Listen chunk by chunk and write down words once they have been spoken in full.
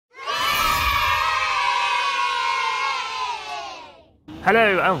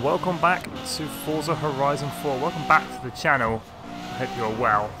Hello and welcome back to Forza Horizon 4. Welcome back to the channel. I hope you're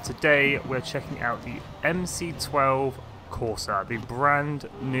well. Today we're checking out the MC12 Corsa, the brand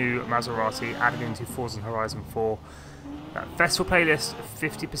new Maserati added into Forza Horizon 4. That festival playlist,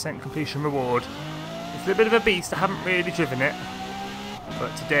 50% completion reward. It's a bit of a beast. I haven't really driven it,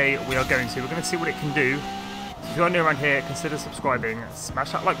 but today we're going to see what it can do. So if you're new around here, consider subscribing,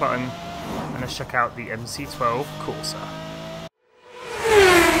 smash that like button, and let's check out the MC12 Corsa.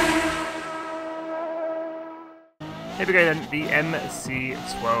 Here we go then, the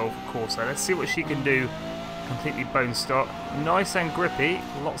MC12 Corsa. Let's see what she can do. Completely bone stock, nice and grippy,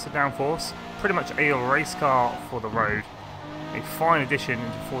 lots of downforce, pretty much a race car for the road. A fine addition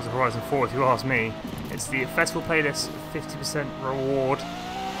into Forza Horizon 4 if you ask me. It's the festival playlist, 50% reward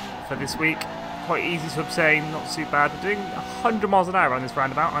for this week. Quite easy to obtain, not too bad. We're doing 100 miles an hour on this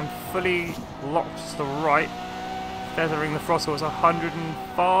roundabout. I'm fully locked to the right. Feathering the throttle is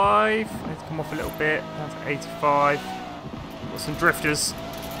 105. Let's come off a little bit. Down to 85. Got some drifters.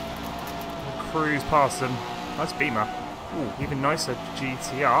 We'll cruise past them. Nice Beamer. Ooh, even nicer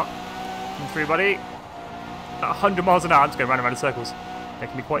GTR. Come through, buddy. At 100 miles an hour, I'm just going round and round in circles.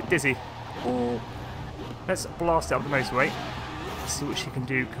 Making me quite dizzy. Ooh. Let's blast it up the motorway. See what she can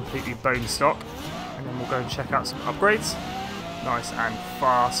do completely bone stock. And then we'll go and check out some upgrades. Nice and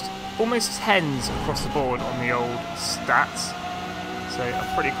fast. Almost 10s across the board on the old stats. So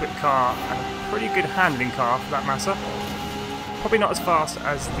a pretty quick car and a pretty good handling car for that Massa. Probably not as fast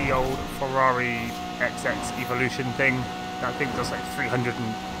as the old Ferrari XX Evolution thing. That thing does like 300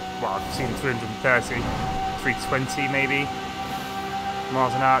 and, well, I've seen 330, 320 maybe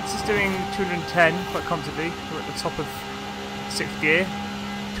miles an hour. This is doing 210 quite comfortably. We're at the top of 6th gear.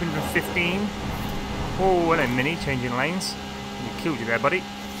 215. Oh, hello Mini, changing lanes. We killed you there, buddy.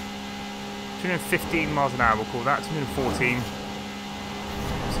 215 miles an hour, we'll call that. 214.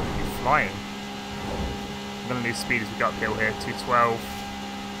 Absolutely flying. I'm going to lose speed as we go uphill here. 212.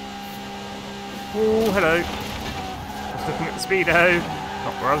 Oh, hello. I was looking at the speedo.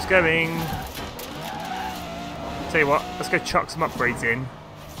 Not where I was going. Tell you what, let's go chuck some upgrades in.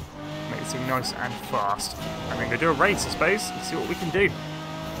 Make this thing nice and fast. And then go do a race, I suppose. Let's see what we can do.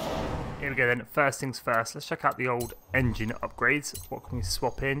 Here we go then, first things first, let's check out the old engine upgrades. What can we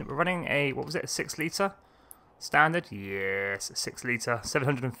swap in? We're running a, what was it, a 6 litre? Standard? Yes, a 6 litre,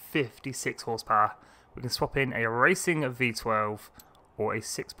 756 horsepower. We can swap in a racing V12 or a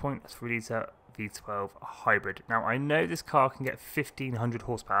 6.3 litre V12 hybrid. Now I know this car can get 1500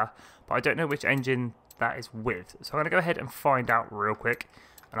 horsepower, but I don't know which engine that is with. So I'm going to go ahead and find out real quick,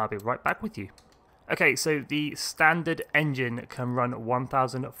 and I'll be right back with you. Okay, so the standard engine can run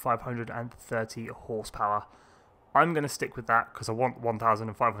 1,530 horsepower. I'm going to stick with that because I want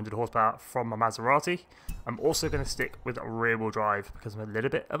 1,500 horsepower from my Maserati. I'm also going to stick with rear wheel drive because I'm a little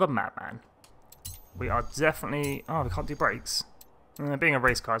bit of a madman. We are definitely... oh, we can't do brakes. Being a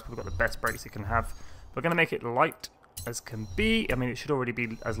race car, it's probably got the best brakes it can have. We're going to make it light as can be. I mean, it should already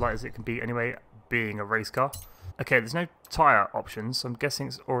be as light as it can be anyway, being a race car. Okay, there's no tyre options, so I'm guessing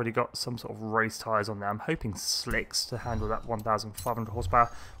it's already got some sort of race tyres on there. I'm hoping slicks to handle that 1,500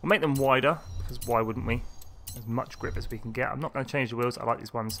 horsepower. We'll make them wider, because why wouldn't we? As much grip as we can get. I'm not going to change the wheels, I like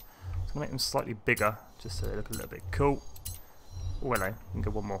these ones. So I'm going to make them slightly bigger, just so they look a little bit cool. Oh, hello, we can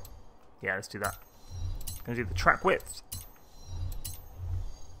go one more. Yeah, let's do that. I'm going to do the track width.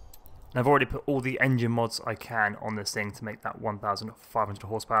 I've already put all the engine mods I can on this thing to make that 1,500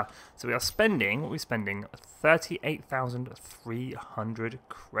 horsepower. So we are spending, what are we spending? 38,300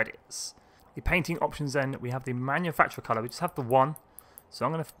 credits. The painting options then, we have the manufacturer colour, we just have the one. So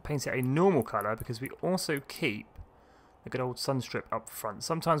I'm going to paint it a normal colour because we also keep the good old sun strip up front.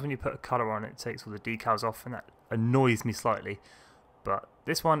 Sometimes when you put a colour on it takes all the decals off and that annoys me slightly. But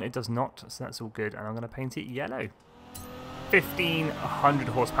this one it does not, so that's all good, and I'm going to paint it yellow. 1,500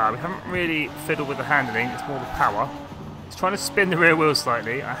 horsepower. We haven't really fiddled with the handling, it's more the power. It's trying to spin the rear wheel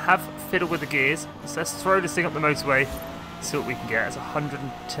slightly. I have fiddled with the gears, so let's throw this thing up the motorway, see what we can get. It's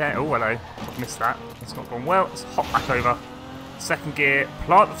 110. Oh, hello. I've missed that. It's not gone well. Let's hop back over. Second gear,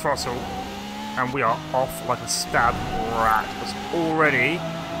 plant the throttle, and we are off like a stab rat. It's already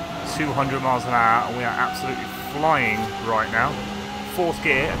 200 miles an hour, and we are absolutely flying right now. Fourth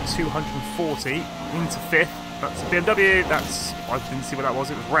gear at 240 into fifth. That's a BMW, that's, I didn't see what that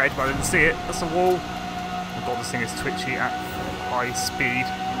was, it was red, but I didn't see it. That's a wall. Oh god, this thing is twitchy at high speed.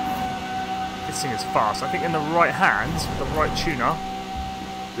 This thing is fast. I think in the right hands, with the right tuner,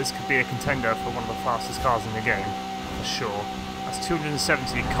 this could be a contender for one of the fastest cars in the game, for sure. That's 270,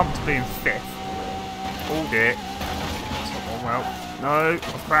 comfortably in fifth. Oh dear. That's not going well. No,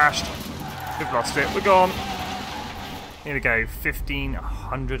 I've crashed. We've lost it, we're gone. Here we go,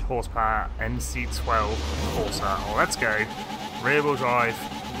 1500 horsepower MC12 Corsa. Oh, let's go. Rear wheel drive,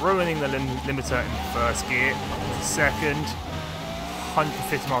 ruining the limiter in first gear. Second,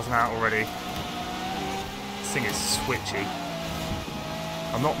 150 miles an hour already. This thing is switchy.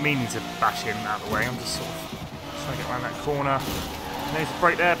 I'm not meaning to bash him out of the way, I'm just sort of trying to get around that corner. Nose to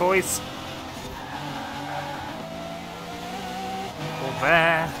brake there, boys. All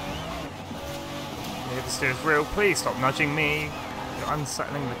there. The steer is real. Please stop nudging me. You're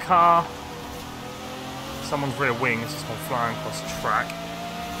unsettling the car. Someone's rear wing has just gone flying across the track.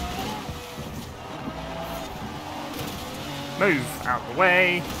 Move out the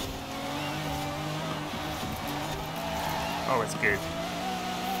way. Oh, it's good.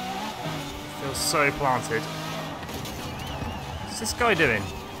 Feels so planted. What's this guy doing?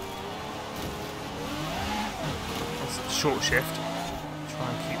 That's a short shift. Try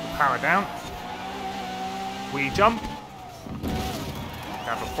and keep the power down. We jump.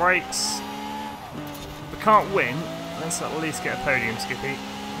 Grab the brakes. If we can't win, let's at least get a podium, Skippy.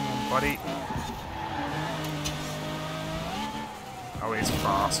 Come on, buddy. Oh, it is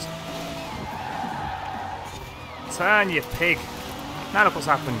fast. Turn, you pig. Now look what's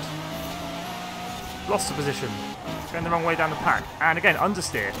happened. Lost the position. Going the wrong way down the pack. And again,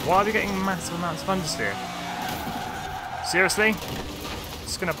 understeer. Why are we getting massive amounts of understeer? Seriously?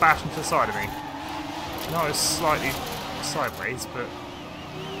 Just going to bash into the side of me. I know it's slightly sideways, but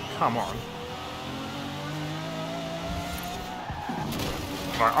come on.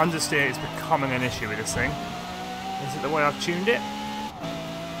 Right, understeer is becoming an issue with this thing. Is it the way I've tuned it?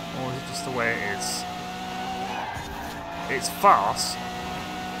 Or is it just the way it is? It's fast.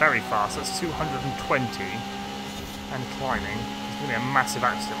 Very fast. That's 220. And climbing. It's going to be a massive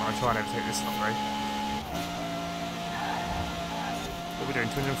accident when I try and overtake this stuff, though. What are we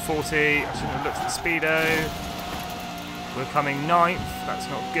doing? 240. I shouldn't have looked at the speedo. We're coming 9th. That's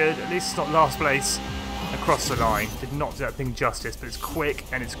not good. At least it's not last place across the line. Did not do that thing justice, but it's quick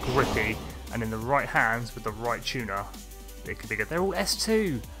and it's grippy. And in the right hands with the right tuner, it could be good. They're all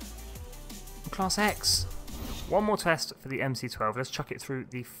S2. Class X. One more test for the MC12. Let's chuck it through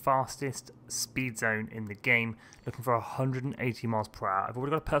the fastest speed zone in the game. Looking for 180 miles per hour. I've already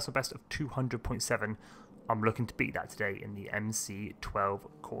got a personal best of 200.7. I'm looking to beat that today in the MC12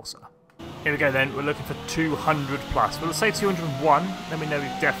 Corsa. Here we go then, we're looking for 200 plus. We'll say 201, then we know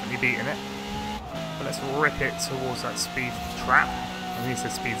we've definitely beaten it. But let's rip it towards that speed trap. I think it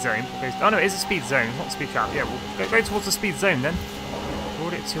says speed zone. Oh no, it is a speed zone, it's not a speed trap. Yeah, we'll go towards the speed zone then. We're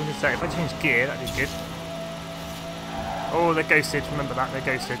already at 230. If I change gear, that'd be good. Oh, they're ghosted, remember that, they're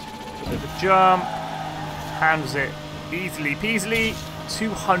ghosted. Bit of a jump. Handles it easily peasily.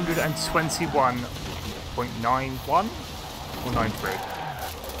 221. 0.91 or 93. I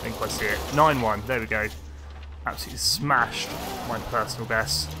think I see it. 91. There we go. Absolutely smashed my personal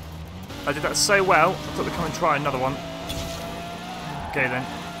best. I did that so well. I thought we'd come and try another one. Okay then.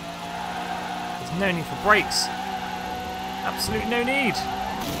 There's no need for brakes. Absolutely no need.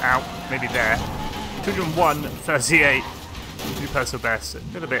 Ow. Maybe there. 201.38. New personal best. A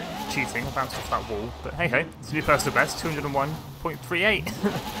little bit cheating. I bounced off that wall, but hey ho. It's a new personal best. 201.38.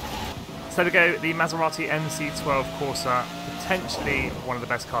 So to go, the Maserati MC12 Corsa, potentially one of the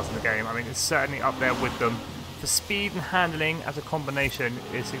best cars in the game. I mean, it's certainly up there with them. For speed and handling as a combination,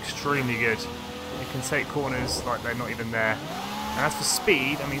 it's extremely good. It can take corners like they're not even there. And as for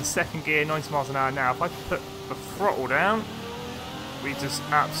speed, I mean, second gear, 90 miles an hour now. If I can put the throttle down, we just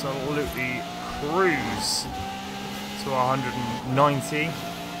absolutely cruise to 190.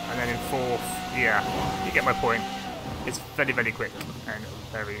 And then in fourth, yeah, you get my point. It's very, very quick and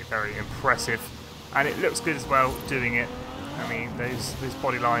very, very impressive. And it looks good as well doing it. I mean, those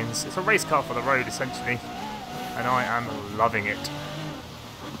body lines. It's a race car for the road, essentially. And I am loving it.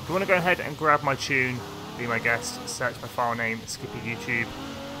 If you want to go ahead and grab my tune, be my guest, search my file name, Skippy YouTube,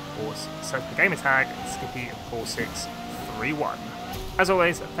 or search the gamer tag, Skippy4631. As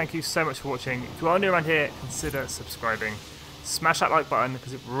always, thank you so much for watching. If you are new around here, consider subscribing. Smash that like button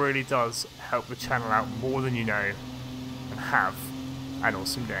because it really does help the channel out more than you know. And have an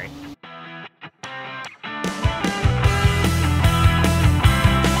awesome day.